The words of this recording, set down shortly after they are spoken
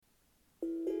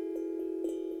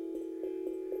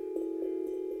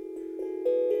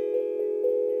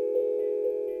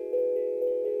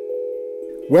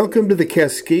Welcome to the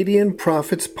Cascadian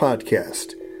Prophets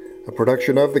Podcast, a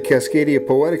production of the Cascadia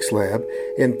Poetics Lab,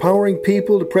 empowering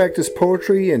people to practice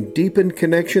poetry and deepen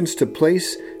connections to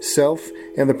place, self,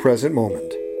 and the present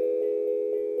moment.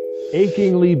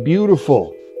 Achingly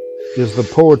beautiful is the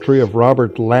poetry of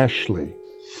Robert Lashley.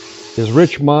 His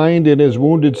rich mind and his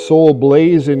wounded soul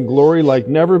blaze in glory like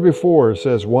never before,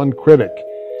 says one critic.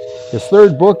 His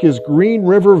third book is Green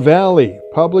River Valley,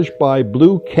 published by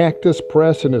Blue Cactus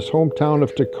Press in his hometown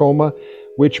of Tacoma,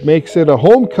 which makes it a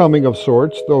homecoming of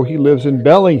sorts, though he lives in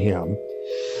Bellingham.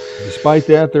 Despite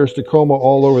that, there's Tacoma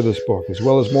all over this book, as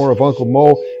well as more of Uncle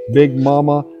Mo, Big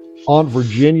Mama, Aunt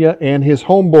Virginia, and his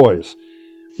homeboys.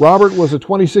 Robert was a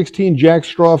 2016 Jack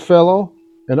Straw Fellow,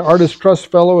 an Artist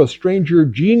Trust Fellow, a Stranger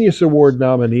Genius Award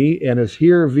nominee, and is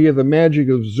here via the magic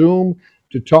of Zoom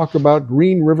to talk about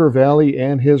Green River Valley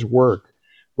and his work.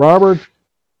 Robert,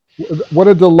 what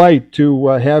a delight to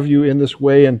have you in this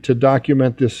way and to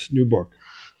document this new book.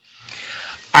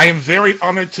 I am very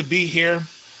honored to be here.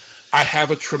 I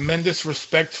have a tremendous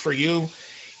respect for you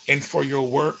and for your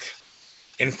work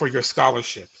and for your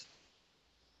scholarship.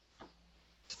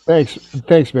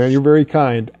 Thanks, man. You're very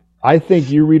kind. I think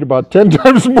you read about 10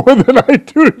 times more than I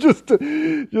do, just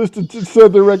to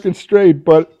set the record straight.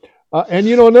 But and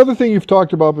you know, another thing you've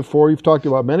talked about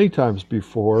many times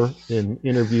before in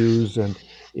interviews and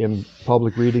in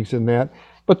public readings and that.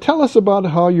 But tell us about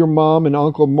how your mom and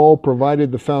Uncle Mo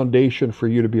provided the foundation for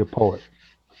you to be a poet.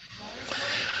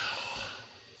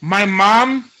 My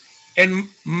mom and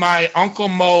my Uncle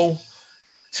Mo,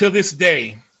 to this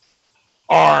day,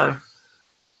 are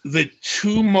the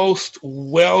two most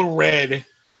well-read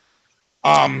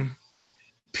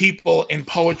people in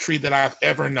poetry that I've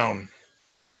ever known.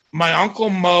 My Uncle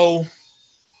Mo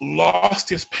lost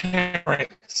his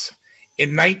parents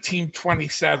in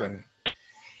 1927.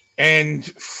 And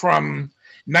from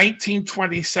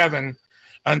 1927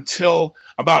 until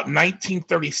about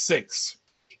 1936,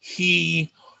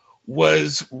 he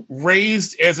was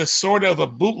raised as a sort of a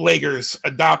bootlegger's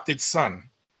adopted son.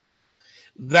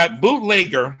 That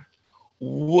bootlegger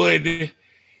would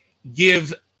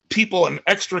give people an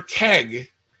extra keg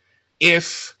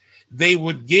if they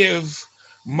would give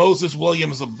Moses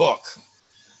Williams a book.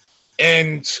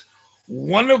 And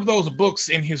one of those books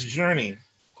in his journey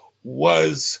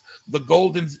was The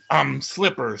Golden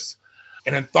Slippers,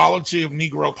 an anthology of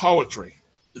Negro poetry.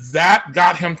 That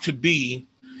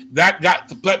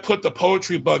put the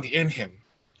poetry bug in him.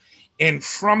 And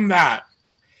from that,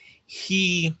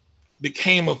 he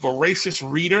became a voracious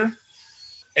reader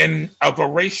and a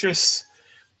voracious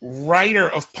writer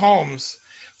of poems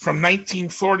from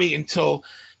 1940 until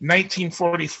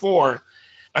 1944,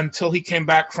 until he came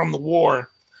back from the war,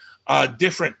 a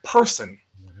different person.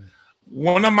 Mm-hmm.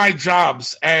 One of my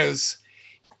jobs as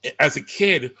a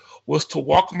kid was to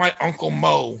walk my Uncle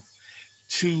Mo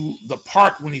to the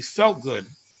park when he felt good.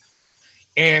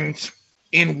 And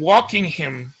in walking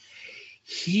him,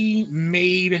 he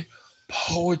made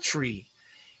poetry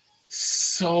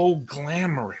so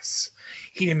glamorous.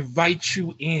 He'd invite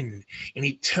you in and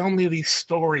he'd tell me these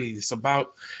stories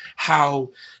about how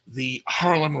the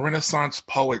Harlem Renaissance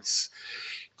poets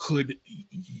could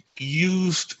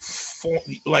use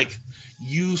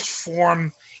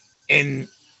form in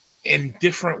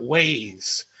different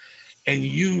ways and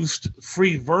used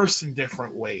free verse in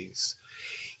different ways.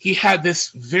 He had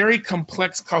this very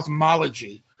complex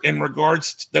cosmology in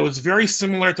regards that was very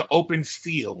similar to Open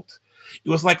Field. It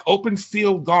was like Open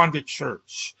Field gone to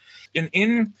church. And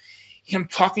in him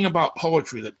talking about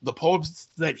poetry, the poets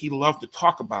that he loved to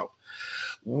talk about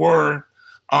were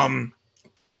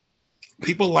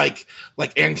people like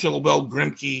Angela Well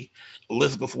Grimke,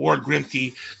 Elizabeth Ward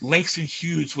Grimke. Langston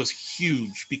Hughes was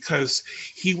huge because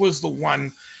he was the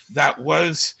one that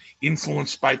was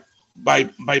influenced by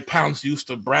Pound's use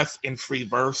of breath in free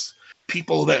verse.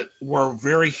 People that were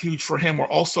very huge for him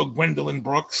were also Gwendolyn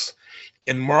Brooks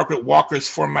and Margaret Walker's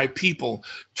For My People,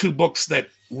 two books that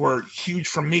were huge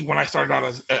for me when I started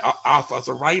out as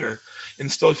a writer and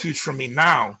still huge for me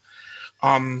now.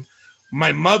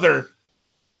 My mother,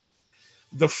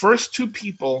 the first two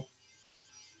people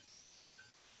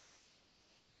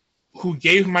who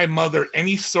gave my mother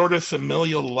any sort of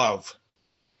familial love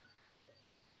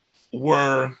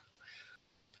were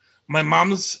my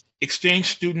mom's exchange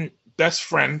student best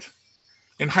friend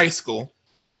in high school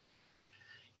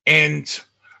and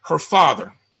her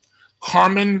father,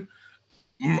 Carmen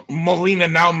Molina,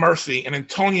 now Murphy, and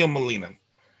Antonio Molina.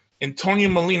 Antonio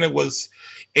Molina was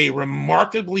a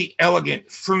remarkably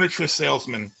elegant furniture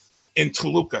salesman in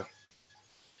Toluca.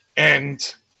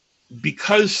 And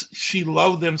because she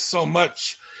loved them so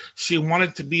much, She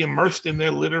wanted to be immersed in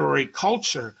their literary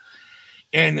culture,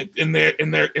 and in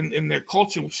their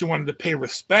culture, she wanted to pay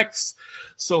respects.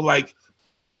 So like,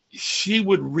 she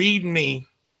would read me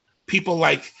people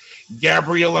like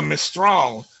Gabriela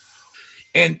Mistral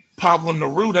and Pablo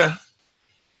Neruda.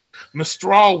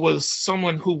 Mistral was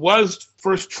someone who was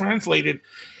first translated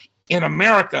in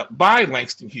America by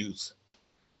Langston Hughes.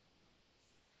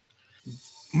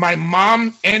 My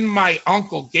mom and my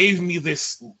uncle gave me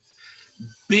this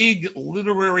big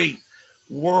literary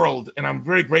world, and I'm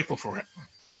very grateful for it.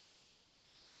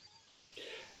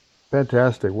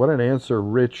 Fantastic. What an answer,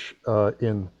 rich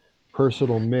in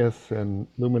personal myth and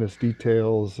luminous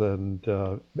details. And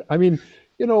I mean,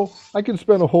 I can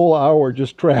spend a whole hour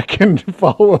just tracking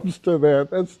follow-ups to that.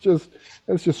 That's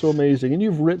just so amazing. And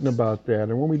you've written about that.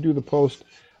 And when we do the post,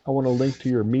 I want to link to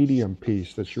your Medium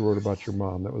piece that you wrote about your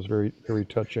mom. That was very, very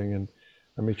touching. And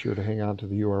I made sure to hang on to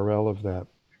the URL of that.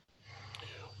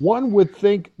 One would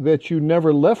think that you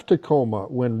never left Tacoma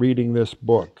when reading this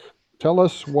book. Tell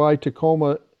us why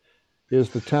Tacoma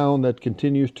is the town that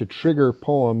continues to trigger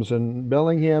poems, and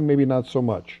Bellingham maybe not so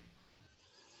much.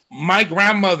 My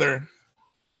grandmother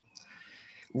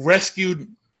rescued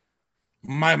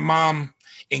my mom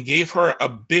and gave her a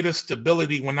bit of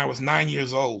stability when I was 9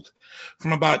 years old.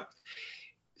 From about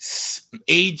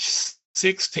age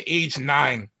 6 to age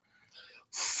 9,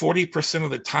 40% of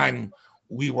the time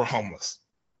we were homeless.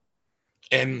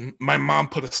 And my mom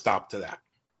put a stop to that.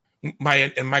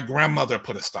 My grandmother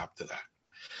put a stop to that.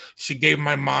 She gave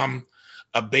my mom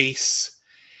a base,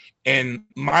 and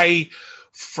my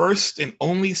first and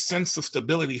only sense of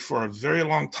stability for a very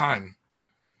long time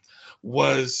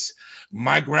was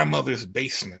my grandmother's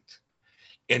basement.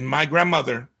 And my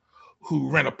grandmother, who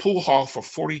ran a pool hall for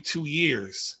 42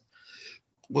 years,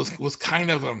 was kind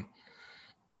of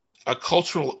a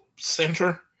cultural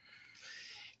center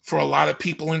for a lot of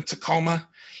people in Tacoma.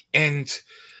 And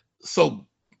so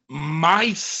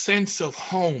my sense of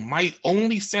home, my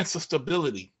only sense of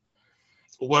stability,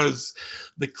 was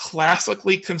the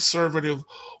classically conservative,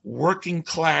 working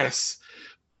class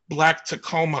Black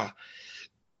Tacoma.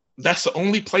 That's the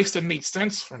only place that made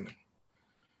sense for me.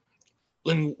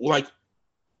 And when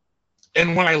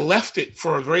I left it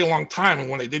for a very long time, and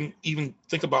when I didn't even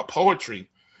think about poetry,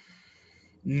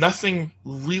 nothing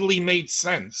really made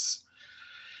sense.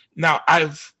 Now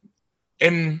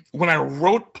when I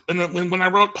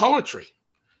wrote poetry,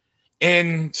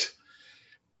 and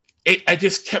I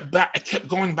just kept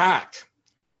going back,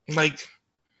 like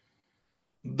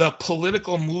the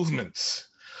political movements,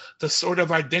 the sort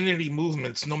of identity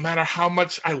movements, no matter how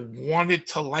much I wanted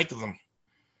to like them,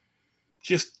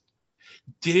 just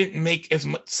didn't make as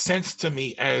much sense to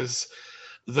me as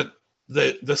the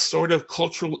sort of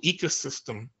cultural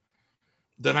ecosystem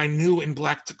that I knew in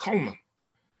Black Tacoma.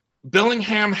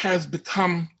 Bellingham has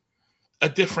become a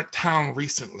different town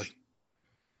recently.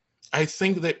 I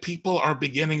think that people are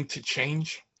beginning to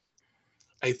change.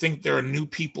 I think there are new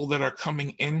people that are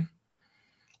coming in.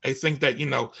 I think that,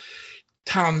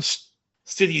 towns,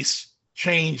 cities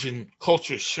change and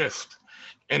cultures shift.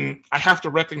 And I have to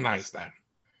recognize that.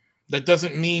 That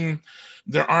doesn't mean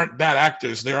there aren't bad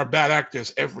actors. There are bad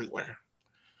actors everywhere.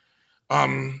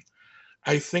 I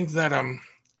think that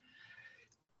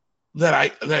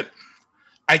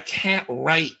I can't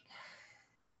write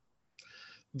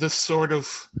the sort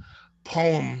of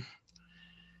poem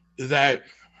that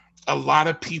a lot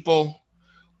of people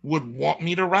would want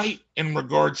me to write in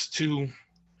regards to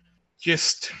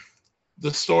just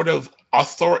the sort of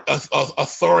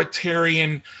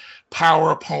authoritarian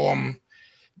power poem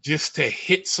just to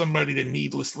hit somebody, to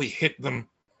needlessly hit them.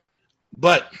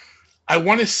 But I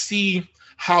want to see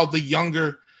how the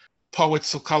younger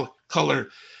poets of color,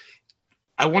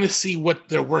 I want to see what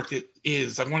their work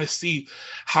is. I want to see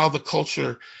how the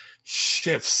culture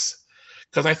shifts,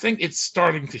 because I think it's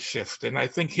starting to shift, and I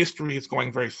think history is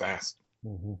going very fast.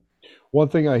 Mm-hmm. One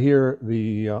thing I hear,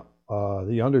 the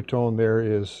undertone there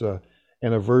is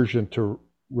an aversion to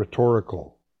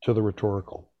the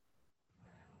rhetorical.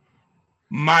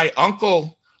 My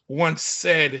uncle once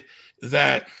said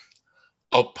that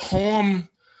a poem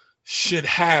should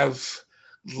have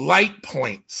light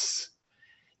points,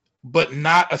 but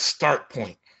not a start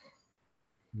point.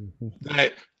 Mm-hmm.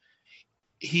 That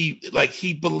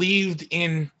he believed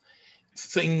in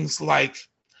things like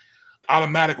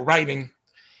automatic writing.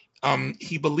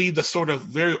 He believed a sort of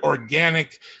very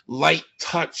organic, light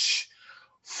touch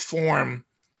form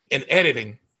in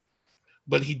editing,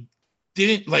 but he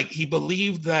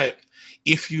believed that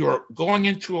if you're going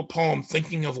into a poem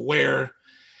thinking that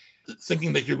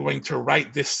you're going to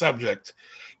write this subject,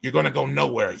 you're going to go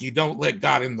nowhere. You don't let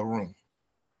God in the room.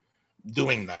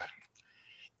 doing that.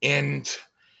 And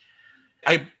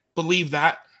I believe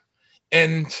that.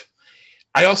 And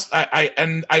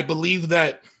I believe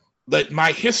that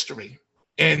my history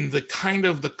and the kind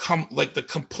of the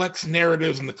complex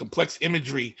narratives and the complex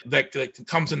imagery that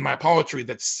comes in my poetry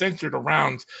that's centered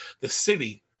around the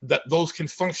city, that those can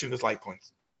function as light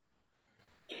points.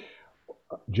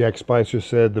 Jack Spicer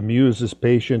said, the muse is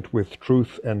patient with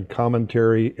truth and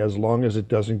commentary as long as it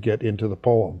doesn't get into the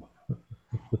poem.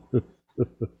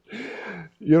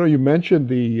 You mentioned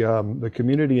the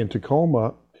community in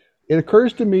Tacoma. It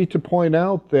occurs to me to point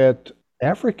out that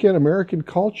African American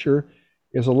culture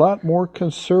is a lot more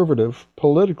conservative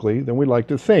politically than we like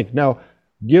to think. Now,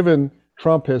 given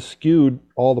Trump has skewed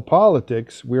all the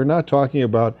politics, we're not talking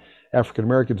about African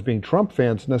Americans being Trump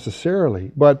fans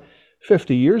necessarily, but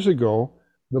 50 years ago,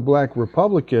 the black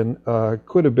Republican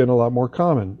could have been a lot more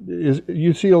common.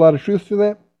 You see a lot of truth to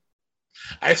that?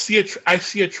 I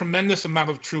see a tremendous amount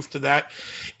of truth to that,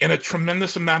 and a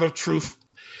tremendous amount of truth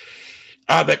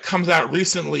that comes out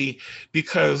recently,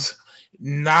 because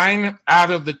 9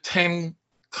 out of the 10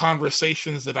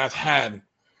 conversations that I've had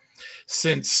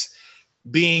since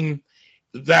being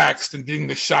vaxxed and getting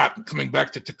the shot and coming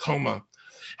back to Tacoma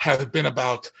have been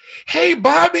about, hey,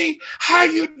 Bobby, how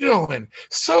you doing?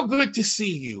 So good to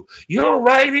see you. You're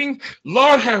writing?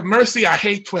 Lord have mercy, I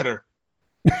hate Twitter.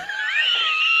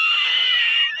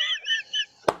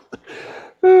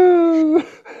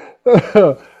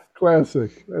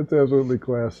 Classic. That's absolutely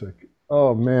classic.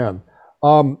 Oh, man.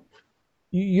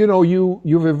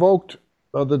 You've evoked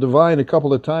the divine a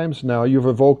couple of times now. You've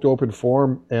evoked open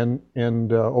form and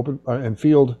open and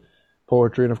field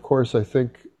poetry, and of course, I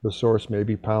think the source may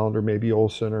be Pound or maybe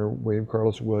Olson or William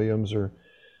Carlos Williams or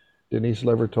Denise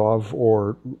Levertov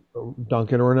or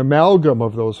Duncan, or an amalgam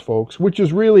of those folks, which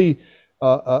is really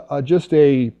just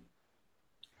a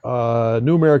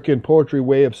New American poetry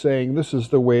way of saying this is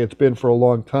the way it's been for a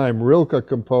long time. Rilke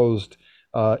composed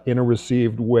in a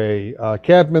received way.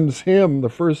 Cadman's Hymn, the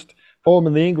first poem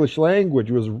in the English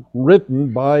language, was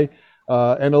written by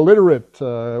an illiterate,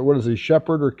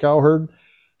 shepherd or cowherd.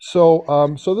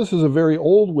 So this is a very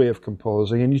old way of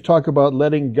composing. And you talk about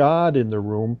letting God in the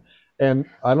room, and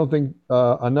I don't think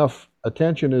enough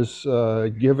attention is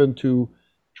given to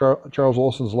Charles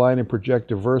Olson's line in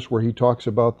Projective Verse, where he talks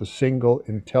about the single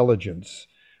intelligence,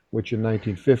 which in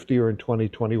 1950 or in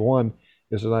 2021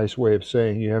 is a nice way of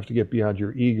saying you have to get beyond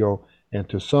your ego and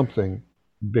to something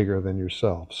bigger than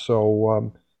yourself.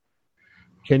 So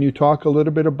can you talk a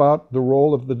little bit about the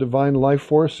role of the divine life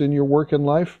force in your work and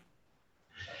life?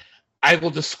 I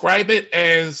will describe it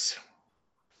as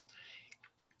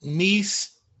me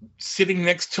sitting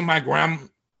next to my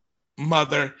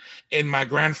grandmother and my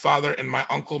grandfather and my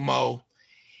Uncle Mo,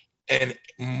 and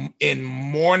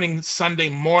in Sunday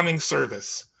morning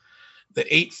service, the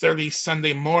 8:30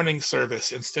 Sunday morning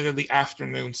service instead of the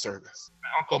afternoon service. My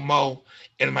Uncle Mo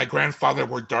and my grandfather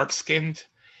were dark-skinned,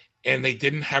 and they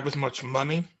didn't have as much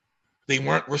money. They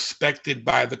weren't respected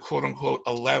by the quote-unquote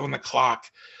 11 o'clock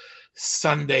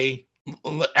Sunday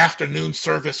afternoon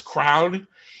service crowd,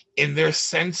 and their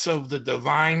sense of the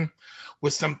divine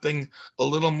was something a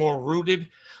little more rooted,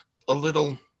 a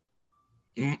little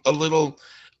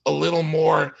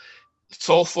more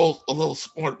soulful, a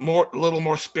little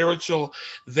more spiritual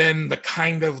than the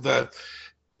kind of the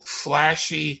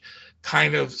flashy,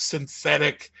 kind of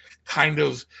synthetic, kind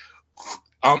of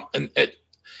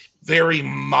very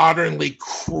modernly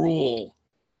cruel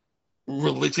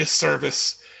religious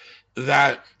service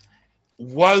that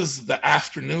was the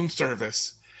afternoon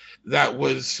service, that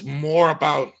was more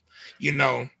about,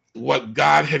 what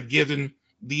God had given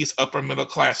these upper middle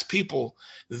class people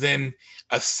than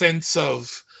a sense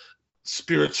of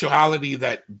spirituality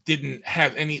that didn't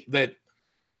have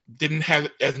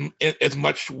as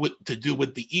much to do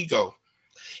with the ego,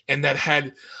 and that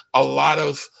had a lot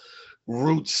of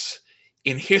roots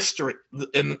in history.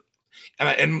 And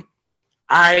I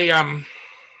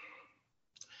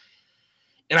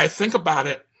think about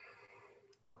it.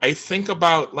 I think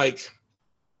about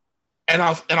and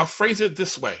I'll phrase it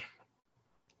this way.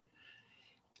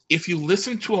 If you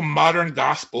listen to a modern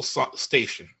gospel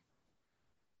station,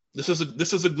 this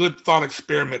is a good thought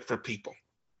experiment for people.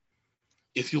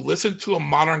 If you listen to a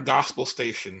modern gospel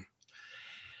station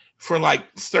for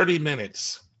 30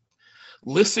 minutes,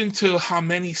 listen to how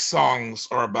many songs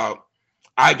are about,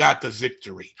 I got the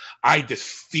victory, I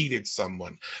defeated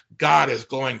someone, God is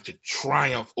going to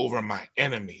triumph over my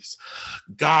enemies,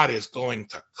 God is going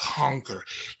to conquer.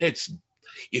 The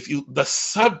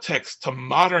subtext to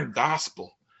modern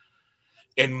gospel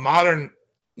and modern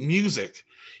music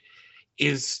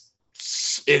is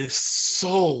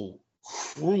so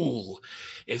cruel,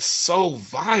 is so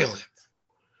violent.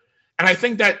 And I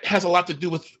think that has a lot to do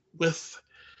with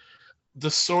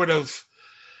the sort of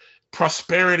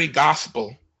prosperity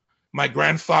gospel. My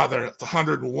grandfather, the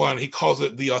 101, he calls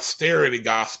it the austerity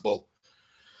gospel.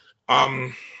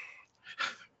 Um,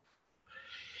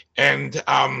 and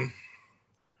I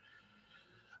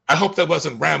hope that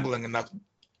wasn't rambling enough.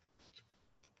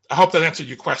 I hope that answered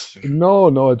your question.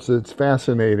 No, it's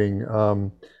fascinating.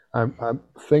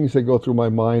 Things that go through my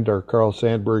mind are Carl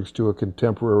Sandburg's To a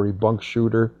Contemporary Bunk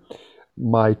Shooter.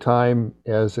 My time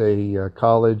as a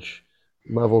college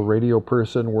level radio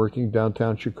person working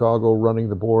downtown Chicago, running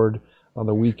the board on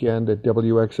the weekend at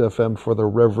WXFM for the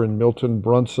Reverend Milton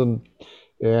Brunson,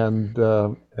 and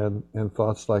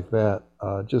thoughts like that.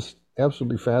 Just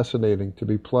absolutely fascinating to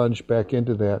be plunged back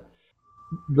into that.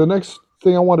 The next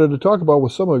thing I wanted to talk about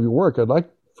was some of your work. I'd like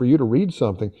for you to read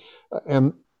something,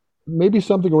 and maybe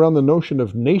something around the notion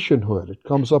of nationhood. It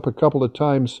comes up a couple of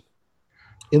times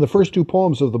in the first two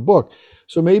poems of the book.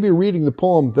 So maybe reading the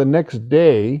poem the next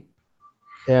day,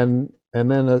 and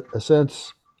then a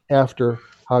sense after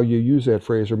how you use that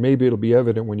phrase, or maybe it'll be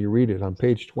evident when you read it on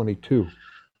page 22.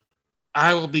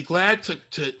 I will be glad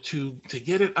to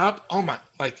get it up. Oh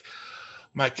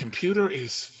my computer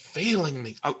is failing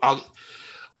me.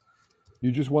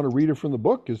 You just want to read it from the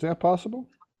book? Is that possible?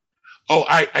 Oh,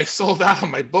 I sold out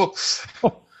on my books.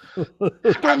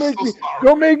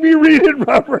 Don't make me read it,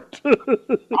 Robert. I'll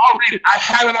read it. I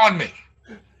have it on me.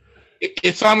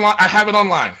 It's online. I have it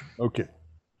online. Okay.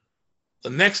 The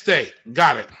next day,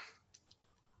 got it.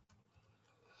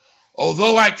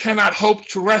 Although I cannot hope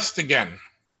to rest again,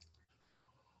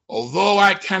 although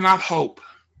I cannot hope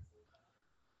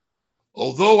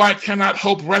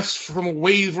rest from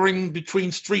wavering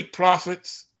between street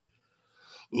prophets,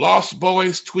 lost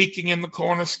boys tweaking in the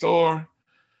corner store,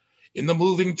 in the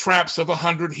moving traps of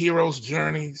 100 heroes'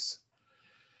 journeys,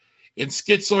 in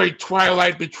schizoid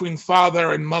twilight between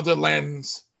father and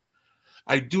motherlands,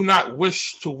 I do not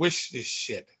wish to wish this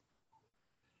shit.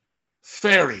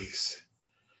 Fairies,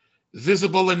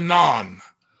 visible in non,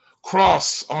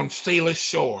 cross on sailor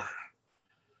shore.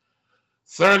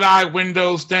 Third eye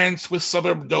windows dance with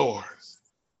suburb doors.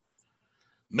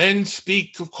 Men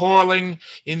speak of quarreling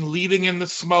in leading in the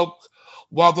smoke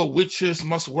while the witches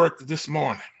must work this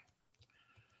morning.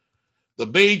 The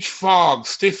beige fog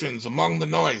stiffens among the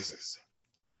noises.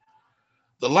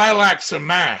 The lilacs are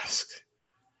masked,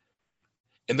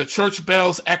 and the church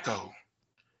bells echo,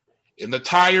 and the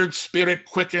tired spirit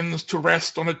quickens to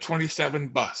rest on a 27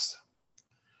 bus.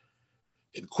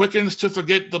 It quickens to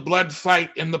forget the blood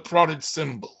fight in the prodded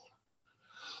cymbal.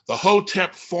 The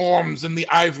hotep forms in the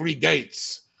ivory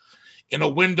gates, in a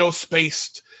window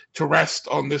spaced to rest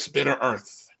on this bitter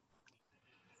earth.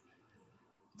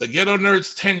 The ghetto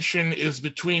nerd's tension is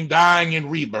between dying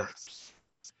and rebirth.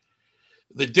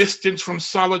 The distance from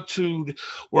solitude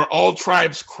where all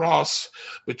tribes cross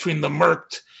between the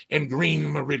murked and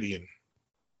green meridian.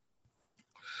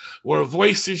 Where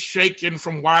voices shaken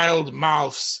from wild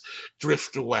mouths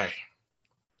drift away.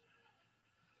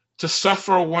 To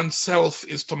suffer oneself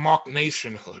is to mock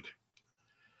nationhood.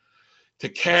 To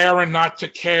care and not to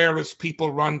care as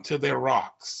people run to their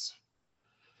rocks.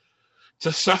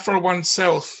 To suffer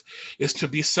oneself is to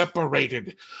be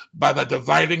separated by the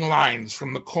dividing lines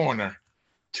from the corner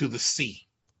to the sea.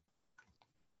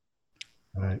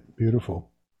 All right,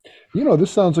 beautiful. You know,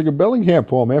 this sounds like a Bellingham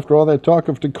poem. After all that talk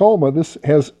of Tacoma,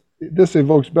 this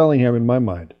evokes Bellingham in my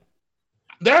mind.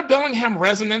 There are Bellingham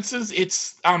resonances.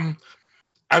 It's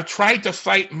I've tried to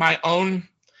fight my own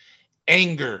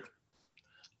anger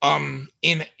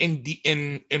in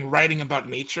writing about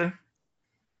nature.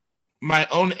 My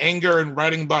own anger in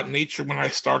writing about nature when I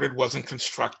started wasn't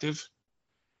constructive.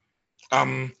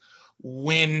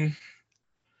 When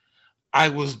I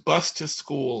was bused to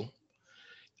school,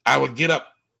 I would get up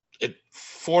at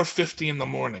 4:50 in the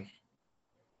morning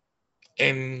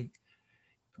and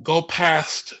go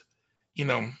past,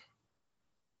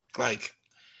 like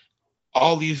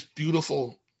all these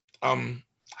beautiful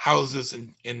houses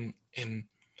in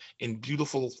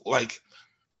beautiful like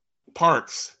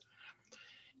parks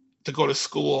to go to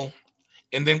school,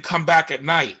 and then come back at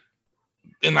night.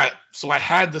 And I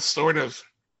had this sort of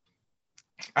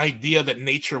idea that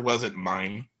nature wasn't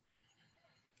mine,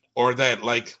 or that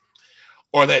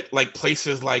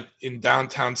places like in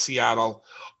downtown Seattle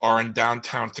or in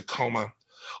downtown Tacoma,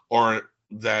 or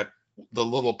that the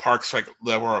little parks like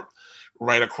that were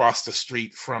right across the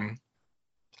street from,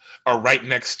 or right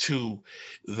next to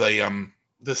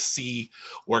the sea,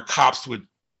 where cops would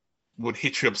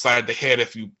hit you upside the head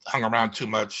if you hung around too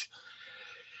much.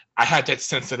 I had that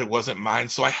sense that it wasn't mine.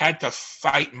 So I had to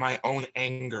fight my own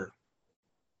anger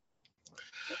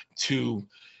to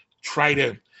try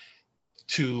to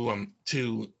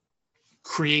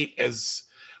create as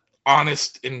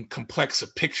honest and complex a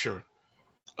picture.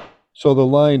 So the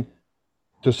line,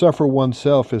 to suffer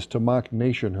oneself is to mock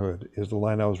nationhood, is the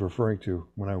line I was referring to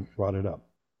when I brought it up.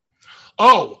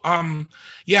 Oh,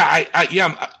 yeah, I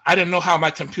didn't know how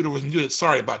my computer was muted.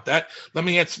 Sorry about that. Let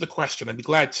me answer the question. I'd be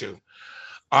glad to.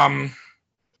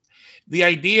 The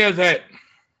idea that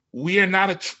we are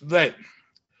not that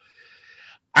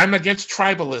I'm against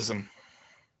tribalism.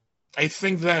 I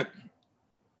think that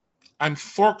I'm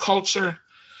for culture,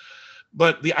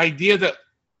 but the idea that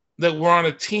we're on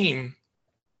a team,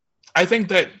 I think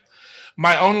that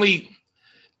my only,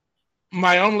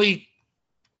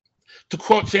 to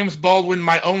quote James Baldwin,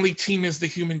 my only team is the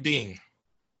human being.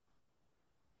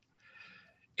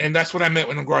 And that's what I meant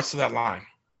in regards to that line.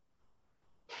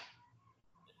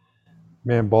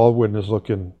 Man, Baldwin is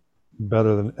looking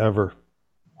better than ever.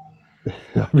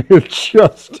 I mean, it's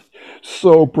just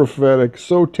so prophetic,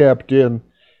 so tapped in.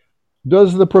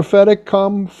 Does the prophetic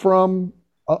come from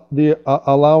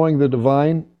allowing the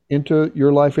divine into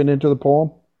your life and into the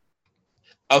poem?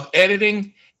 Of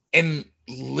editing and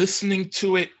listening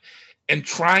to it and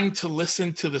trying to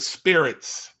listen to the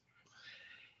spirits.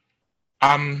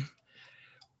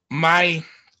 My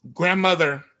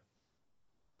grandmother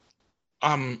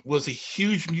was a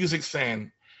huge music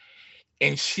fan,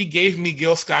 and she gave me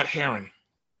Gil Scott-Heron.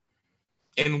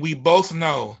 And we both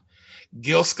know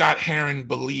Gil Scott-Heron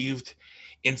believed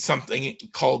in something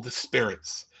called the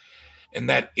spirits, and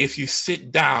that if you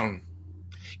sit down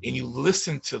and you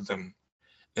listen to them,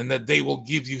 and that they will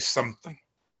give you something,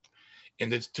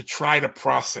 and to try to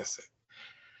process it.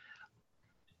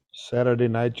 Saturday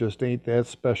night just ain't that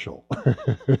special.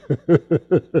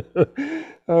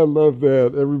 I love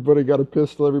that. Everybody got a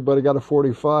pistol, everybody got a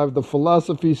 45. The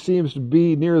philosophy seems to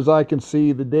be, near as I can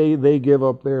see, the day they give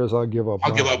up theirs, I'll give up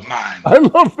mine. I'll give up mine. I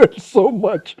love that so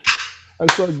much. I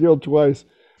saw Gil twice.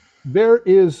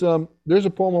 There's a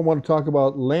poem I want to talk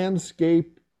about,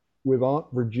 Landscape with Aunt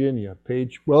Virginia.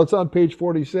 It's on page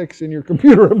 46 in your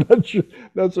computer. I'm not sure.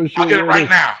 That's so sure. I'll get it right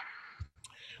now.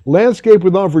 Landscape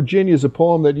with Aunt Virginia is a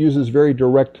poem that uses very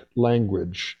direct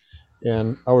language.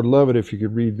 And I would love it if you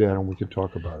could read that and we could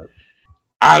talk about it.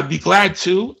 I'd be glad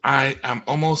to. I'm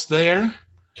almost there.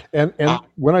 And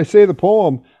when I say the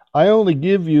poem, I only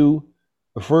give you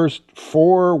the first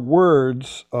 4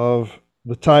 words of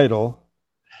the title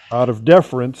out of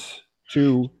deference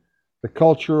to the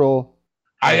cultural.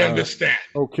 I understand.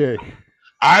 Okay.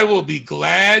 I will be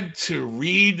glad to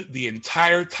read the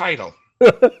entire title.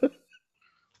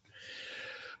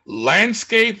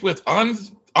 Landscape with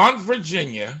Aunt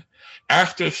Virginia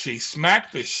after she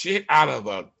smacked the shit out of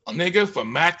a nigga for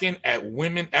macking at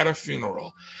women at a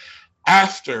funeral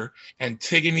after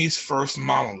Antigone's first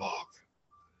monologue.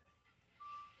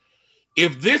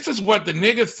 If this is what the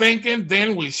nigga thinking,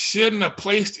 then we shouldn't have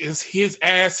placed his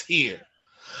ass here.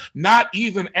 Not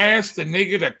even ask the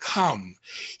nigga to come.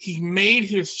 He made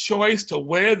his choice to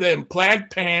wear them plaid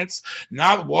pants,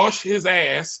 not wash his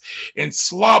ass, and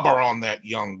slobber on that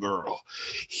young girl.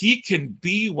 He can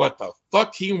be what the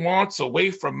fuck he wants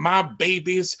away from my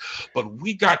babies, but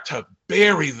we got to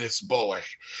bury this boy.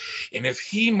 And if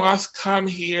he must come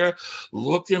here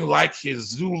looking like his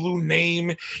Zulu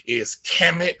name is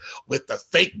Kemet with the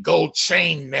fake gold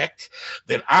chain neck,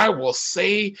 then I will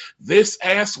say this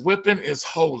ass whipping is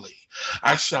holy.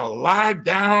 I shall lie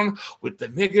down with the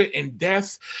nigga in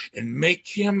death and make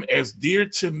him as dear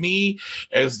to me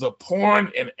as the porn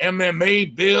and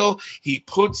MMA bill he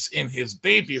puts in his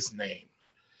baby's name.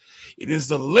 It is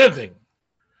the living,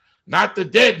 not the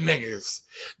dead niggas,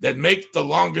 that make the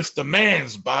longest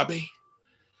demands, Bobby.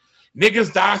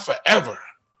 Niggas die forever,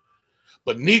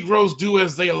 but Negroes do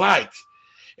as they like,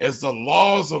 as the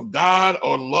laws of God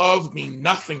or love mean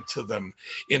nothing to them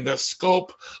in the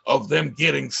scope of them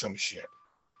getting some shit.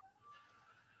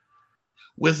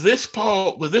 With this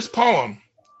poem,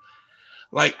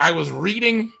 like I was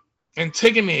reading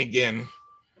Antigone again,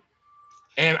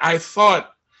 and I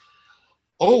thought,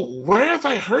 oh, where have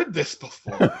I heard this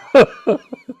before?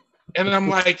 And I'm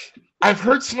like, I've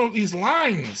heard some of these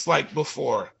lines like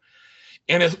before.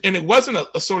 And it wasn't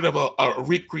a sort of a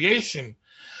recreation,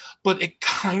 but it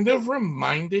kind of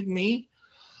reminded me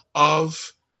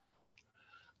of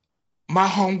my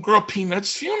homegirl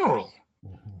Peanut's funeral.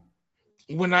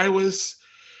 When I was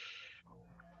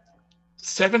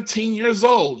 17 years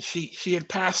old, she had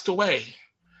passed away.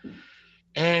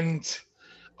 And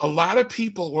a lot of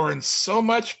people were in so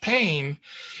much pain,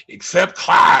 except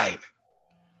Clyde.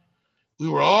 We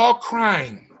were all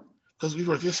crying because we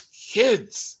were just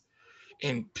kids.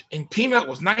 And Peanut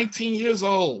was 19 years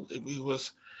old. We were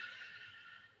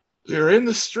in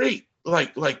the street,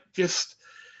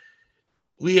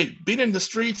 we had been in the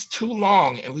streets too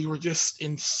long, and we were just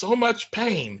in so much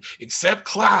pain, except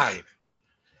Clyde.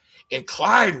 And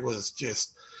Clyde was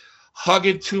just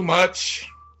hugging too much,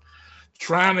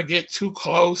 trying to get too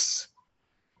close.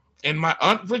 And my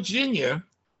Aunt Virginia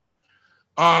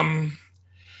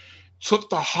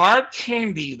took the hard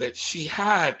candy that she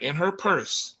had in her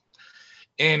purse,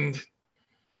 and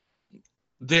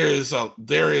there is a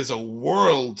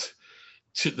world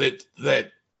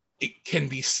that it can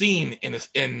be seen in a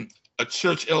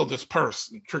church elder's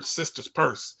purse, church sister's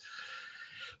purse.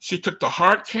 She took the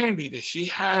hard candy that she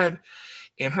had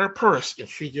in her purse and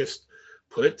she just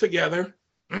put it together,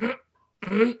 and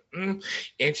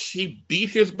she beat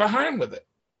his behind with it.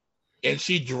 And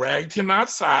she dragged him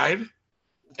outside,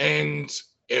 and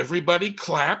everybody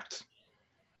clapped.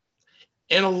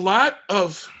 And a lot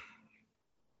of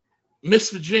Miss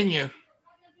Virginia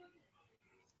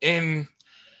and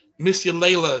Miss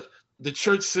Eulela, the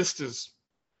church sisters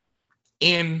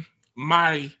in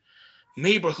my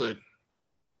neighborhood,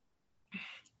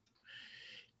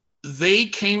 they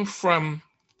came from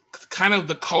kind of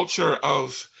the culture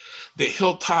of the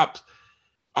Hilltop,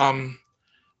 the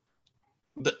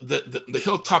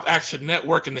Hilltop Action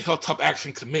Network and the Hilltop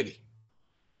Action Committee.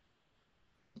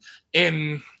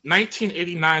 In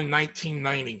 1989,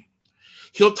 1990,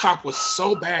 Hilltop was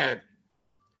so bad.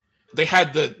 They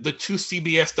had the two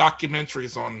CBS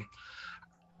documentaries on.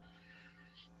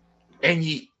 And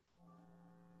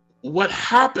what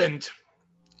happened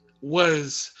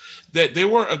was that there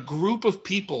were a group of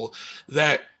people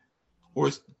that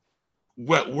were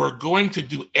going to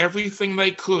do everything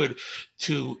they could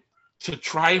to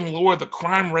try and lower the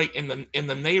crime rate in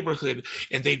the neighborhood,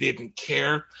 and they didn't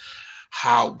care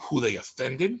who they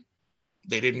offended.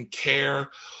 They didn't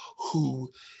care who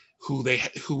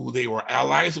they were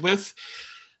allies with.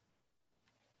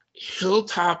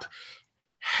 Hilltop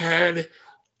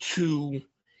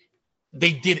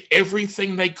they did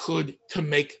everything they could to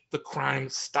make the crime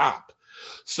stop.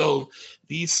 So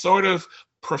these sort of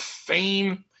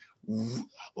profane,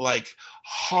 like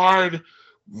hard,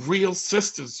 real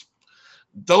sisters,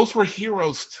 those were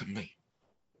heroes to me.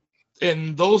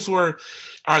 And those are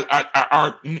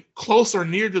close or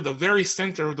near to the very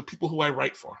center of the people who I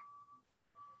write for.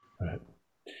 Right.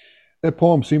 That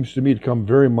poem seems to me to come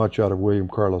very much out of William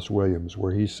Carlos Williams,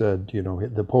 where he said,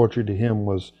 the poetry to him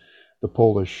was the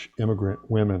Polish immigrant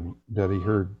women that he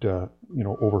heard,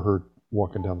 overheard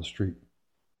walking down the street.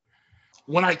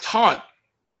 When I taught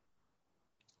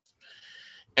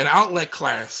an outlet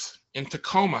class in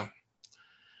Tacoma,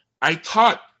 I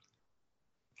taught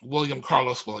William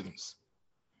Carlos Williams.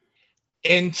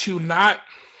 And to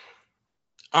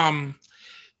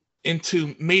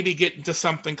maybe get into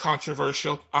something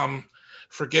controversial,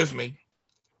 forgive me,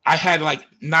 I had like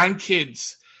 9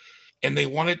 kids, and they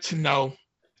wanted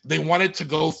to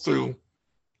go through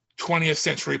 20th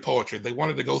century poetry. They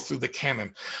wanted to go through the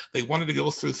canon. They wanted to go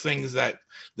through things that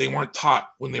they weren't taught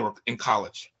when they were in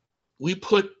college. We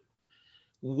put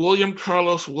William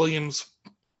Carlos Williams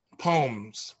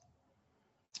poems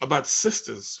about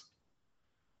sisters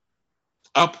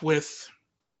up with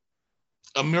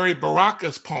Amiri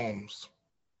Baraka's poems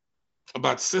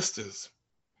about sisters,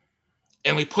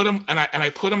 and we put them, and I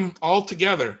put them all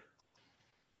together,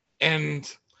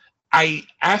 and I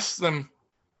asked them,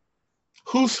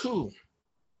 who's who?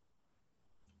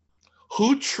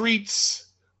 Who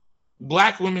treats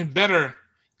Black women better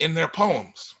in their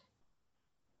poems?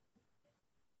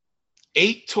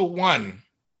 8-1,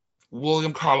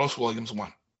 William Carlos Williams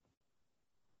won.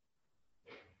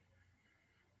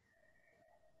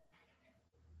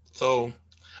 So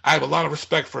I have a lot of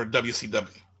respect for WCW.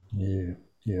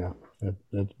 Yeah,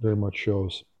 that very much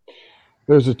shows.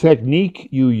 There's a technique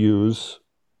you use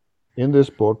in this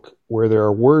book where there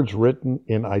are words written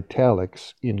in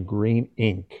italics in green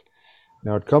ink.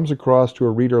 Now, it comes across to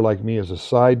a reader like me as a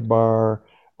sidebar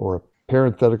or a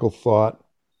parenthetical thought.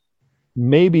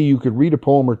 Maybe you could read a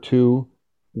poem or two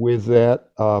with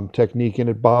that technique in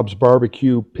it. Bob's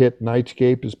Barbecue Pit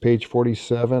Nightscape is page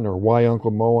 47, or Why Uncle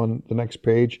Mo on the next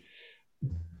page.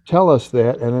 Tell us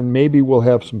that, and then maybe we'll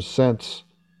have some sense,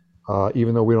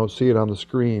 even though we don't see it on the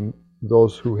screen.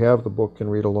 Those who have the book can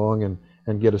read along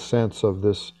and get a sense of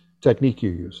this technique you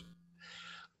use.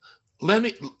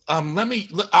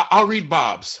 I'll read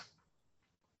Bob's.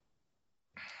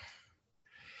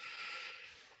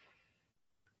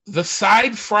 The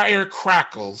side fire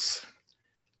crackles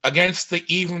against the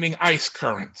evening ice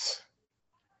currents.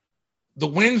 The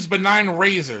wind's benign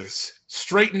razors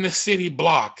straighten the city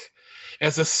block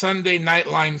as the Sunday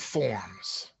nightline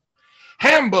forms.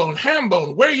 Hambone,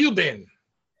 Hambone, where you been?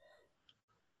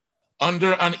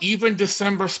 Under uneven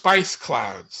December spice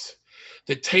clouds,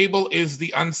 the table is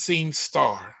the unseen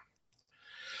star.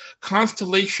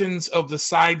 Constellations of the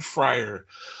side fryer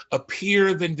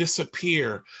appear then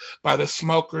disappear by the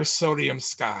smoker's sodium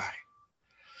sky.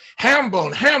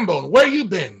 Hambone, Hambone, where you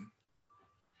been?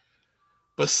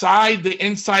 Beside the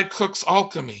inside cook's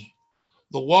alchemy,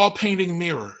 the wall painting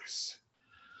mirrors.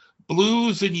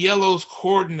 Blues and yellows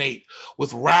coordinate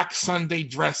with rack Sunday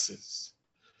dresses.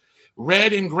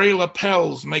 Red and gray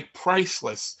lapels make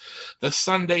priceless the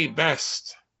Sunday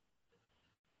best.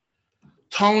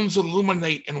 Tones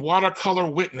illuminate and watercolor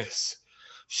witness,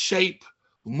 shape,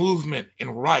 movement,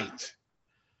 and right.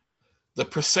 The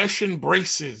procession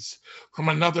braces from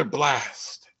another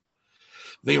blast.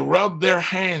 They rub their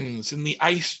hands in the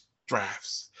ice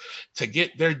drafts to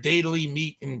get their daily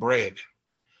meat and bread.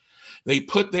 They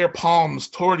put their palms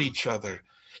toward each other,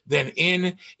 then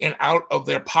in and out of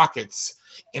their pockets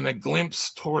in a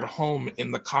glimpse toward home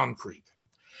in the concrete.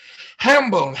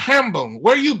 Hambone, Hambone,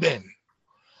 where you been?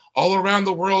 All around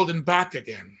the world and back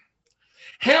again.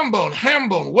 Hambone,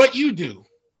 Hambone, what you do?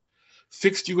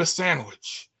 Fixed you a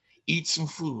sandwich, eat some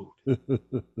food.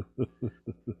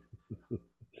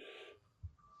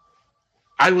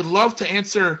 I would love to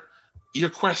answer your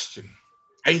question.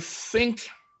 I think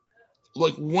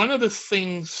like one of the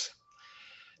things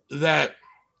that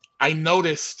I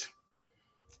noticed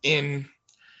in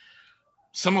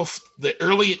some of the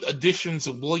early editions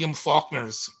of William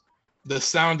Faulkner's The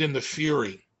Sound and the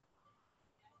Fury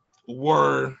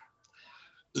were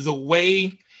the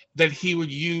way that he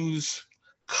would use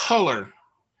color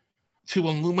to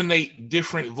illuminate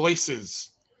different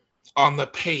voices on the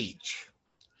page.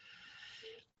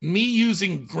 Me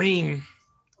using green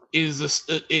is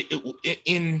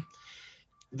in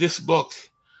this book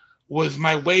was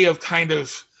my way of kind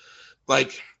of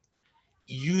like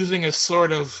using a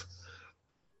sort of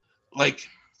like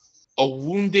a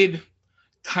wounded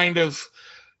kind of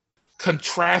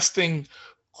contrasting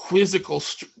quizzical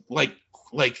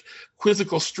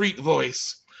quizzical street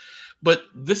voice. But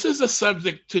this is a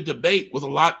subject to debate with a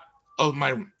lot of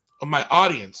my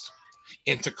audience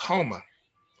in Tacoma.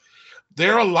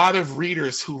 There are a lot of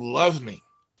readers who love me,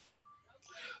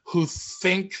 who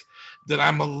think that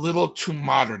I'm a little too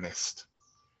modernist.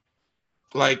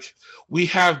 Like we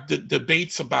have the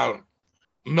debates about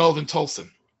Melvin Tolson.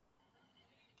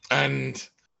 And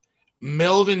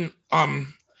Melvin,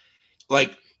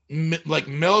 like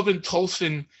Melvin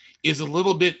Tolson is a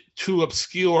little bit too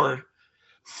obscure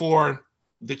for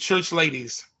the church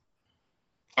ladies,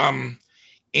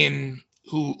 in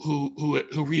who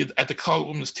read at the Colored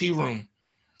Women's Tea Room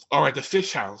or at the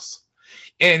Fish House.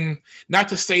 And not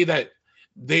to say that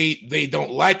they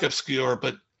don't like obscure,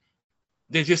 but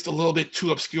they're just a little bit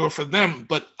too obscure for them.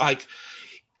 But like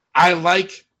I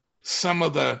like some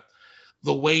of the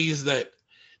ways that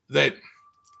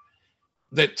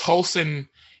Tolson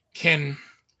can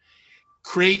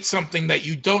create something that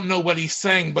you don't know what he's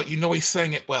saying, but you know he's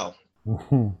saying it well.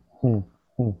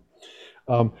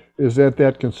 Is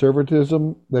that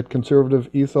conservatism, that conservative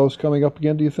ethos coming up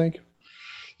again, do you think?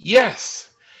 Yes.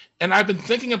 And I've been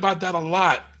thinking about that a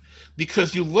lot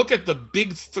because you look at the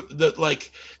big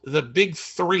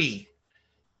three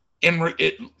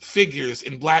figures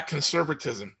in Black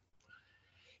conservatism.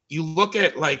 You look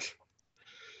at like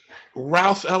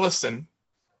Ralph Ellison,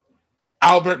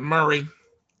 Albert Murray,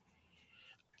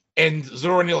 and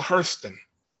Zora Neale Hurston.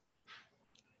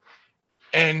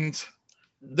 And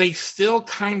they still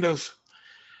kind of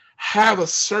have a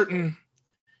certain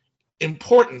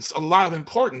importance, a lot of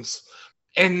importance,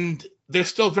 and they're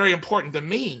still very important to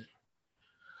me.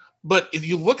 But if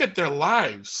you look at their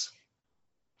lives,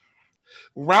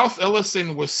 Ralph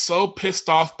Ellison was so pissed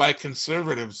off by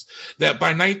conservatives that by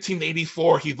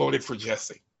 1984, he voted for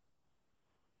Jesse.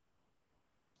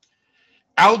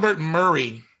 Albert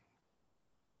Murray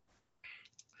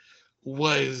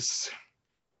was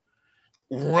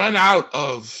run out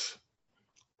of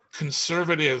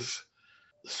conservative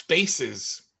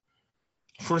spaces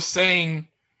for saying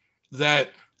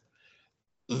that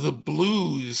the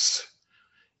blues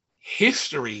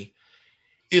history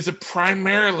is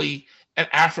primarily an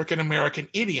African-American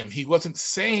idiom. He wasn't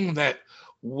saying that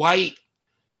white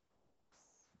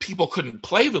people couldn't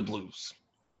play the blues.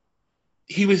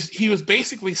 He was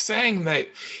basically saying that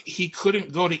he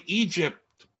couldn't go to Egypt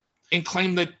and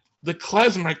claim that the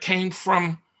klezmer came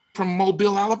from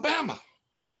Mobile, Alabama.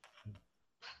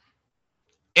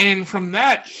 And from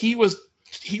that, he was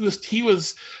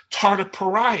taught a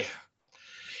pariah.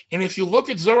 And if you look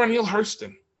at Zora Neale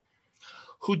Hurston,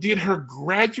 who did her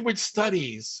graduate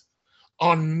studies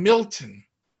on Milton,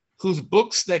 whose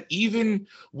books that even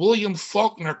William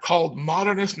Faulkner called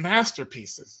modernist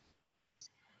masterpieces,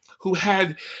 who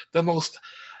had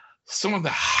some of the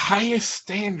highest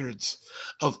standards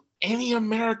of any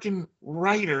American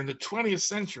writer in the 20th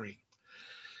century,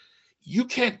 you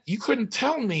couldn't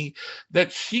tell me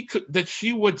that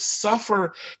she would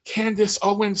suffer Candace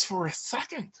Owens for a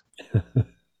second.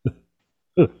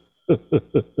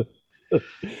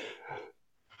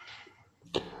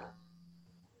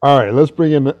 All right, let's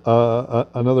bring in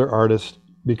another artist,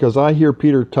 because I hear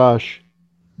Peter Tosh,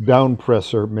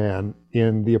 downpresser man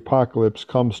in The Apocalypse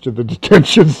Comes to the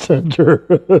Detention Center.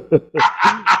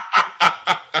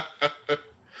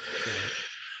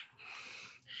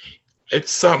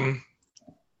 It's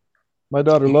My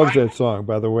daughter loves that song,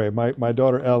 by the way. My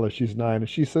daughter Ella, she's 9, and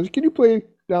she says, "Can you play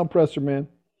Downpresser Man?"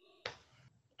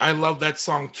 I love that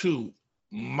song too.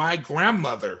 My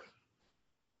grandmother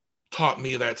taught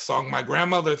me that song. My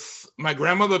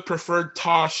grandmother preferred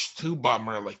Tosh to Bob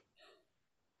Marley.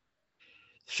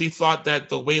 She thought that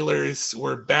the Wailers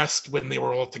were best when they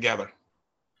were all together.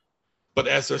 But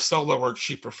as their solo work,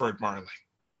 she preferred Marley.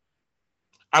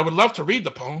 I would love to read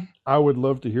the poem. I would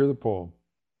love to hear the poem.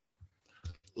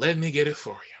 Let me get it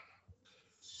for you.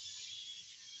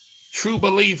 True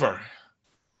believer,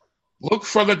 look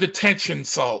for the detention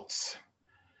salts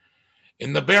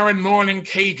in the barren morning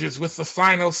cages with the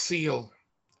final seal.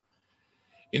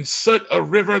 In soot, a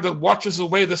river that watches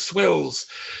away the swills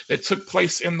that took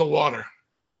place in the water.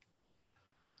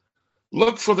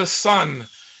 Look for the sun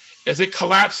as it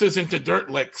collapses into dirt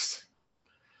licks,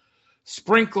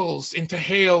 sprinkles into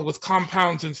hail with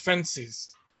compounds and fences.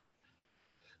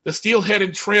 The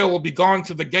steel-headed trail will be gone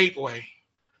to the gateway.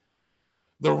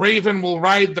 The raven will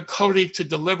ride the Cody to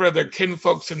deliver their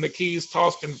kinfolks in the keys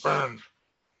tossed and burned.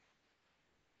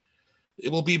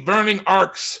 It will be burning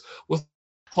arcs with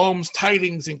home's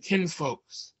tidings and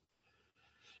kinfolks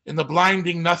in the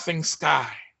blinding nothing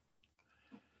sky.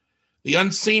 The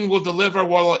unseen will deliver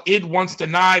while id once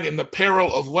denied in the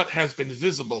peril of what has been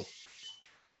visible.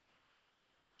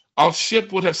 Our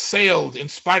ship would have sailed in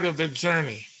spite of their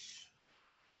journey.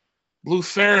 Blue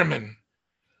ferrymen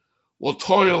will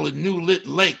toil in new lit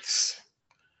lakes.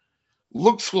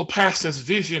 Looks will pass as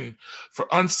vision for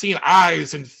unseen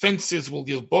eyes, and fences will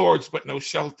give boards but no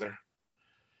shelter.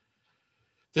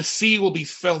 The sea will be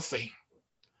filthy.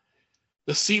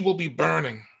 The sea will be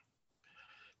burning.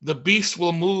 The beast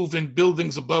will move in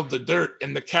buildings above the dirt,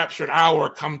 and the captured hour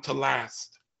come to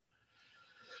last.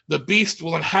 The beast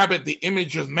will inhabit the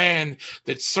image of man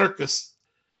that circuits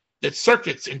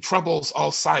and troubles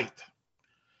all sight.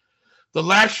 The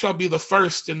last shall be the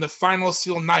first in the final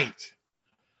seal night.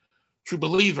 True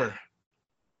believer,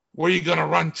 where are you gonna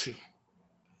run to?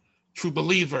 True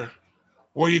believer,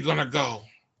 where are you gonna go?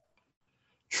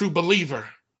 True believer,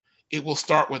 it will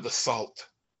start with assault.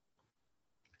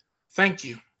 Thank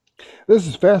you. This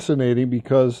is fascinating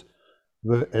because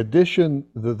the edition,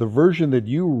 the version that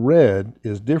you read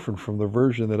is different from the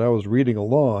version that I was reading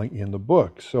along in the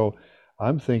book. So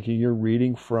I'm thinking you're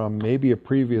reading from maybe a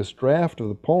previous draft of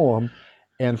the poem,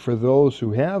 and for those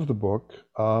who have the book,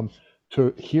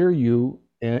 to hear you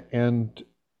and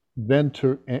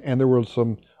there were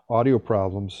some audio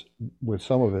problems with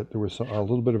some of it. There was a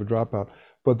little bit of a dropout,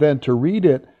 but then to read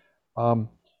it,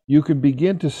 you can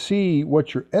begin to see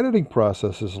what your editing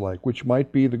process is like, which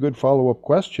might be the good follow-up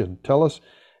question. Tell us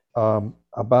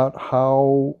about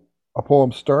how a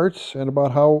poem starts and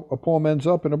about how a poem ends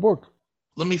up in a book.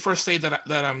 Let me first say that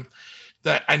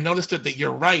I noticed that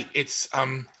you're right. It's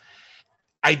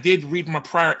I did read my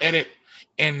prior edit,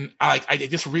 and I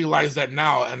just realized that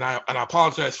now, and I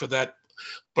apologize for that.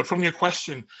 But from your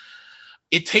question,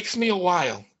 it takes me a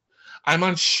while. I'm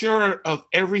unsure of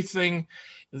everything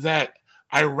that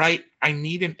I write. I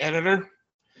need an editor,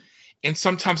 and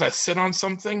sometimes I sit on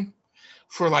something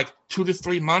for like 2 to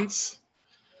 3 months.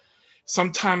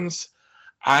 Sometimes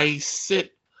I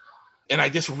sit and I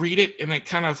just read it, and I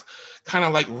kind of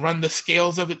like run the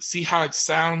scales of it, see how it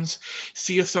sounds,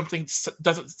 see if something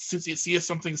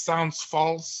sounds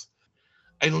false.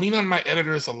 I lean on my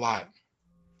editors a lot,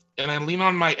 and I lean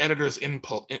on my editor's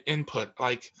input.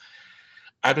 Like,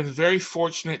 I've been very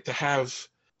fortunate to have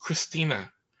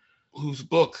Christina, whose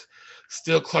book,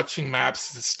 Still Clutching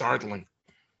Maps, is startling.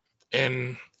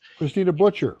 And Christina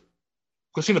Butcher,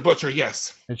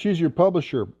 yes. And she's your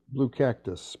publisher, Blue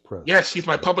Cactus Press. Yes, she's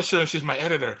my publisher and she's my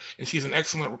editor, and she's an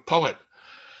excellent poet.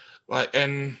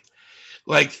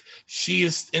 She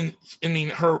is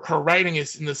her writing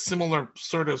is in a similar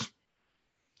sort of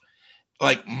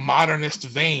like modernist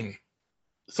vein.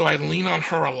 So I lean on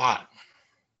her a lot.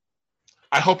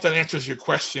 I hope that answers your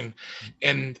question,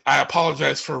 and I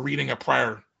apologize for reading a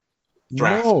prior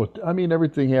draft. No, I mean,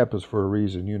 everything happens for a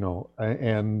reason,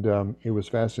 and it was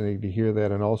fascinating to hear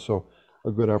that, and also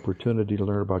a good opportunity to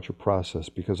learn about your process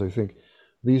because I think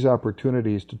these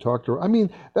opportunities to talk to, I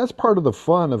mean, that's part of the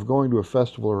fun of going to a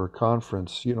festival or a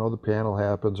conference. The panel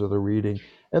happens or the reading,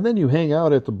 and then you hang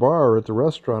out at the bar or at the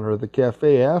restaurant or the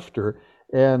cafe after,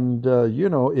 and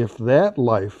if that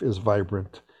life is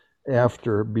vibrant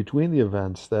after between the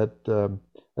events, that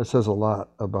says a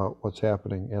lot about what's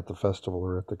happening at the festival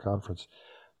or at the conference.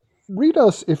 Read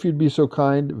us, if you'd be so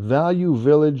kind, Value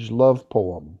Village love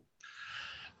poem.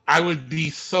 I would be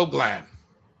so glad.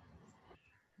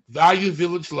 Value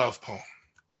Village love poem.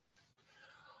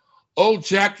 Old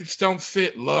jackets don't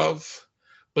fit, love,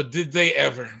 but did they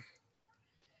ever?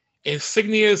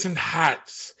 Insignias and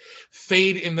hats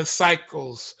fade in the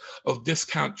cycles of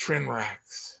discount trend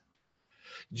racks.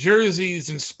 Jerseys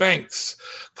and Spanx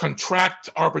contract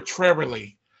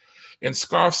arbitrarily, and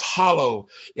scarves hollow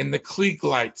in the Klieg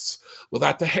lights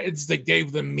without the heads that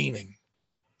gave them meaning.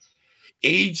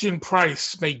 Age and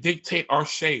price may dictate our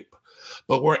shape,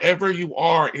 but wherever you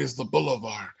are is the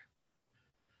boulevard.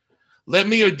 Let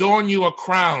me adorn you a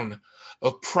crown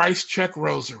of price check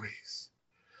rosaries.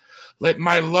 Let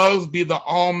my love be the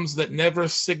alms that never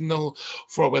signal,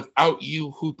 for without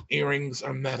you hoop earrings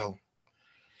are metal.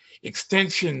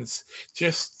 Extensions,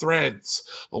 just threads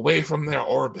away from their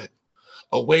orbit,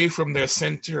 away from their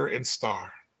center and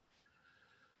star.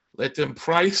 Let them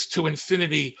price to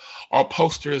infinity our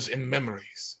posters and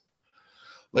memories.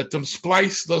 Let them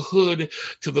splice the hood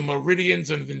to the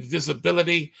meridians of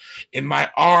invisibility. In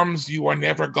my arms, you are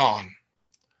never gone.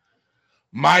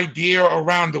 My dear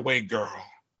Aroundaway girl,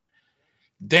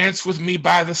 dance with me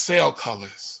by the sail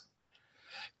colors.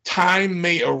 Time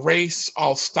may erase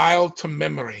all style to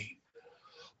memory,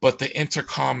 but the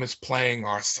intercom is playing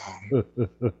our song.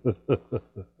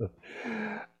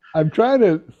 I'm trying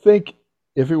to think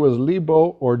if it was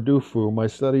Libo or Dufu. My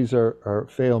studies are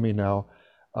fail me now.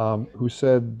 Who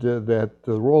said that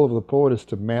the role of the poet is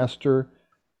to master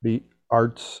the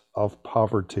arts of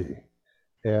poverty.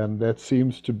 And that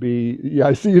seems to be, yeah,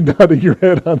 I see you nodding your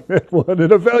head on that one.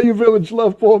 In a Value Village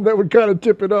love poem, that would kind of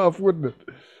tip it off, wouldn't it?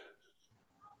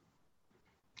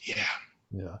 Yeah.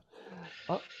 Yeah.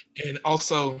 And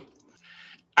also,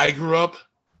 I grew up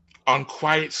on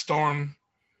Quiet Storm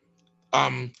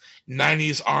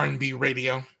 90s R&B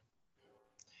radio.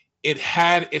 It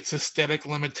had its aesthetic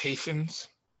limitations,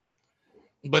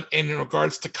 but in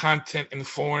regards to content and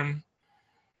form,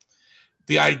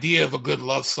 the idea of a good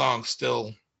love song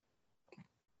still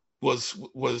was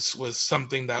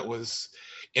something that was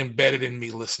embedded in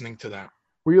me listening to that.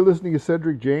 Were you listening to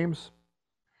Cedric James?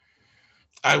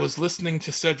 I was listening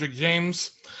to Cedric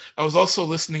James. I was also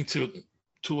listening to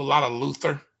a lot of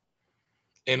Luther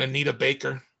and Anita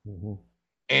Baker. Mm-hmm.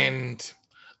 And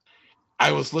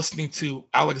I was listening to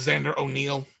Alexander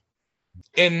O'Neal.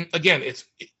 And again,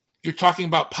 you're talking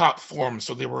about pop forms,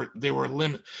 so there were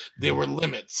limits, there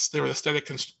were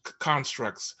aesthetic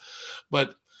constructs,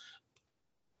 but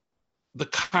the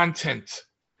content,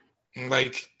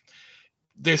 like,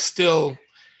 there's still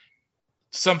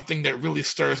something that really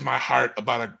stirs my heart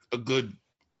about a good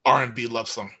R&B love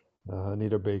song.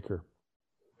 Anita Baker.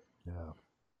 Yeah.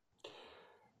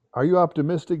 Are you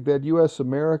optimistic that U.S.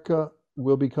 America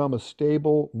will become a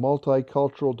stable,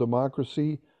 multicultural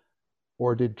democracy,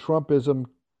 or did Trumpism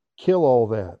kill all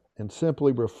that and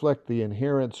simply reflect the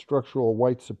inherent structural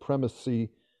white supremacy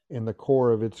in the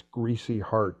core of its greasy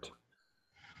heart?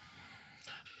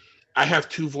 I have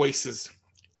two voices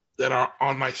that are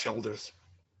on my shoulders.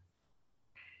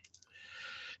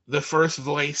 The first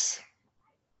voice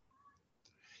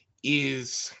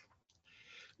is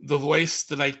the voice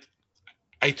that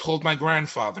I told my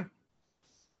grandfather.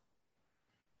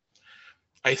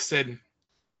 I said,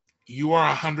 "You are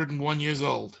 101 years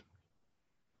old.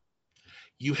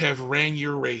 You have ran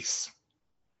your race.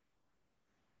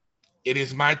 It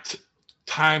is my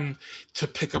time to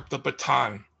pick up the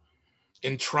baton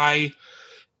and try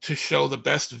to show the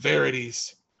best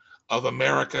verities of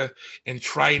America and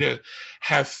try to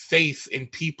have faith in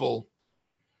people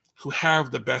who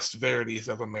have the best verities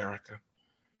of America."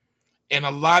 And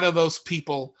a lot of those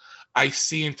people I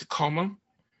see in Tacoma,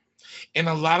 and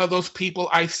a lot of those people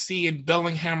I see in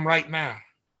Bellingham right now.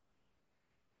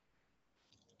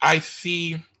 I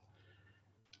see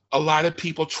a lot of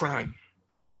people trying,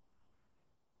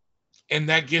 and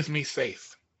that gives me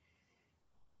faith.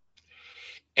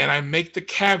 And I make the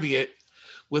caveat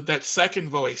with that second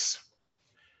voice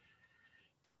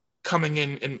coming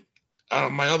in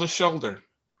my other shoulder,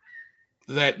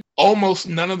 that almost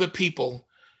none of the people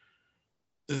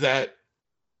that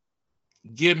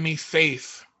give me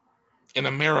faith in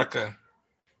America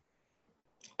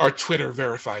are Twitter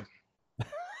verified.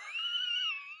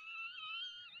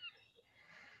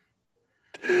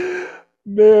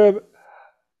 Man,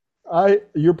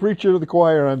 you're preaching to the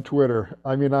choir on Twitter.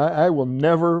 I mean, I will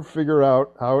never figure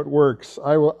out how it works.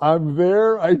 I'm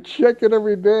there, I check it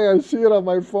every day, I see it on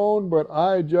my phone, but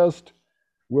I just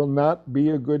will not be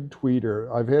a good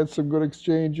tweeter. I've had some good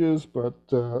exchanges, but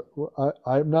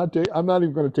I'm not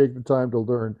even going to take the time to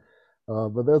learn.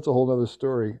 But that's a whole other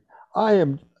story. I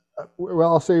am,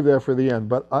 well, I'll save that for the end.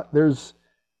 But there's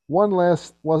one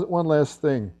last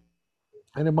thing,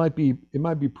 and it might be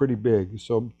pretty big.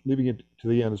 So leaving it to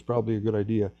the end is probably a good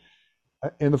idea.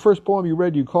 In the first poem you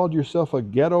read, you called yourself a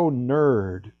ghetto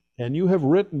nerd, and you have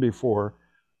written before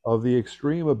of the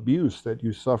extreme abuse that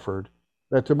you suffered,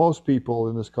 that to most people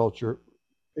in this culture,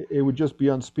 it would just be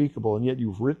unspeakable, and yet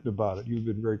you've written about it. You've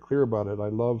been very clear about it. I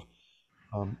love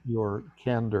your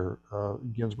candor.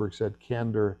 Ginsberg said,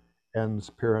 candor ends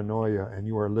paranoia, and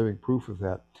you are living proof of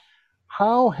that.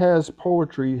 How has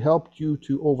poetry helped you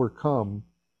to overcome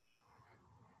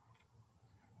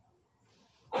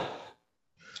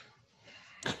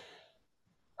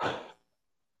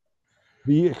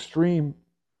the extreme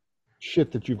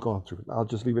shit that you've gone through? I'll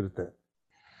just leave it at that.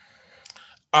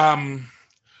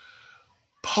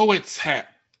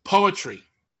 Poetry,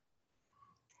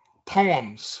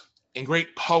 poems, and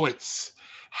great poets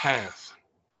have.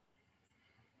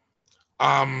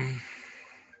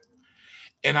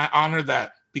 And I honor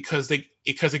that because it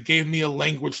gave me a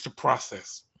language to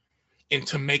process and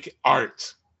to make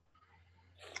art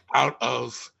out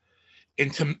of,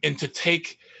 and to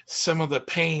take some of the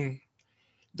pain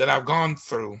that I've gone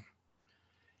through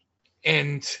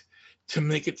and to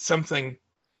make it something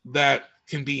that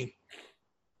can be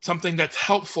something that's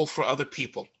helpful for other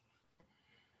people.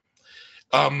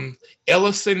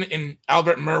 Ellison and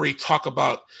Albert Murray talk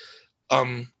about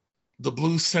the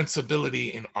blues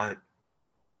sensibility in art,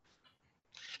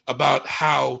 about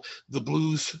how the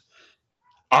blues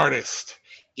artist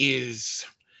is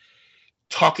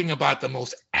talking about the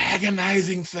most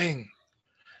agonizing thing,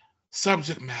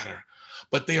 subject matter,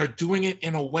 but they are doing it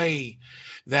in a way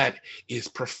that is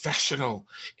professional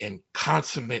and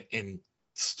consummate and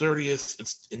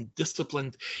studious and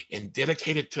disciplined and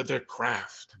dedicated to their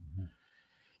craft.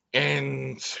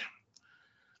 And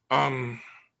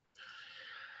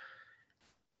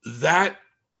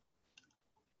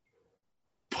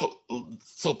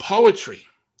so poetry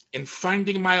and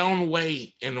finding my own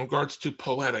way in regards to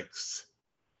poetics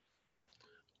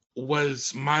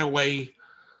was my way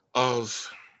of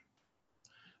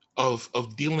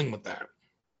dealing with that.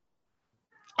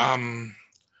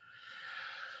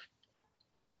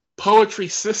 Poetry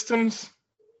systems,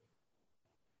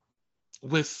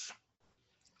 with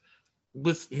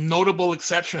notable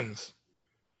exceptions,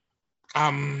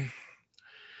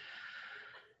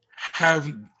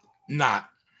 have not.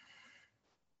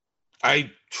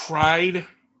 I tried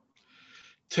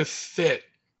to fit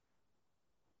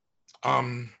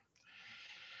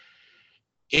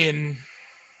into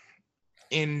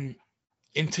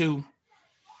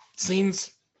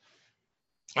scenes.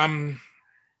 I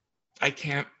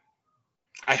can't.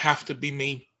 I have to be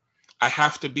me. I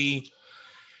have to be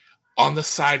on the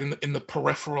side in the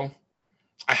peripheral.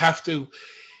 I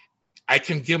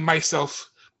can give myself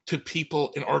to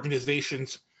people and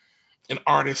organizations and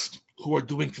artists who are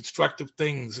doing constructive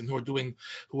things and who are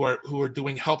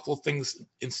doing helpful things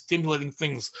and stimulating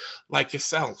things like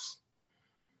yourselves.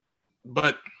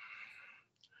 But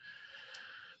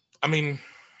I mean,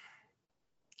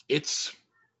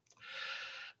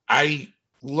 I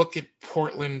look at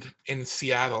Portland and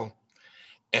Seattle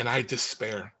and I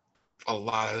despair a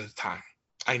lot of the time.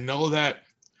 I know that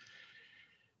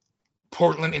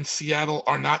Portland and Seattle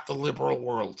are not the liberal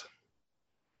world.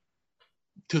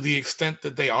 To the extent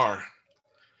that they are,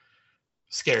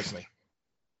 scares me.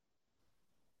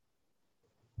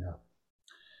 Yeah.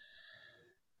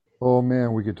 Oh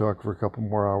man, we could talk for a couple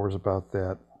more hours about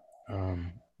that.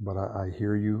 But I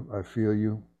hear you, I feel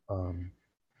you.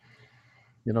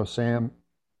 Sam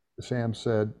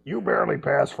said, "You barely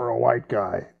pass for a white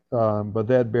guy," but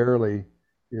that barely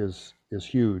is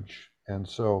huge. And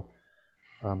so,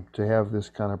 to have this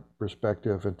kind of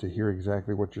perspective and to hear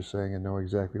exactly what you're saying and know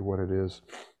exactly what it is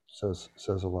says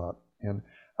a lot. And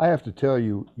I have to tell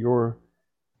you, your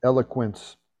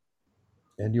eloquence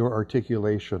and your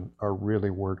articulation are really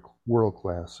world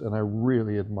class, and I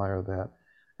really admire that.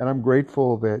 And I'm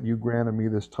grateful that you granted me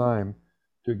this time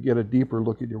to get a deeper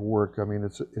look at your work. I mean,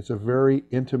 it's a very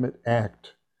intimate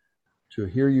act to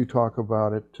hear you talk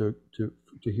about it, to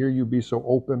hear you be so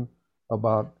open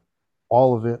about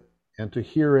all of it, and to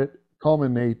hear it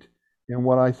culminate in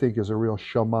what I think is a real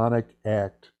shamanic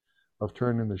act of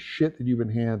turning the shit that you've been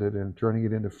handed and turning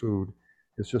it into food.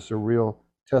 It's just a real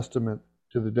testament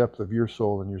to the depth of your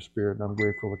soul and your spirit, and I'm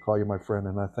grateful to call you my friend,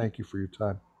 and I thank you for your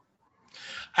time.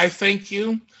 I thank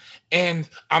you, and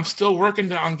I'm still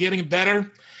working on getting better,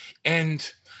 and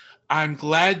I'm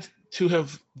glad to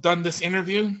have done this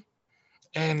interview,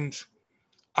 and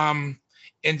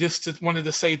just wanted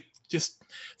to say just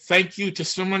thank you to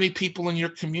so many people in your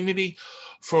community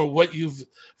for what you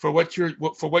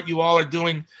all are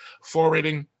doing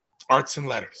forwarding arts and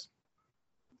letters.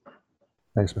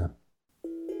 Thanks, man.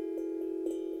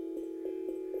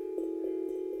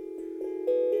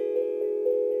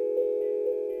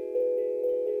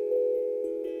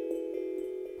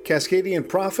 Cascadian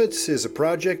Prophets is a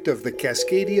project of the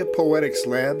Cascadia Poetics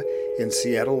Lab in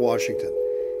Seattle, Washington.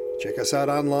 Check us out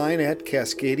online at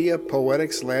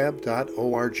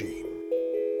cascadiapoeticslab.org.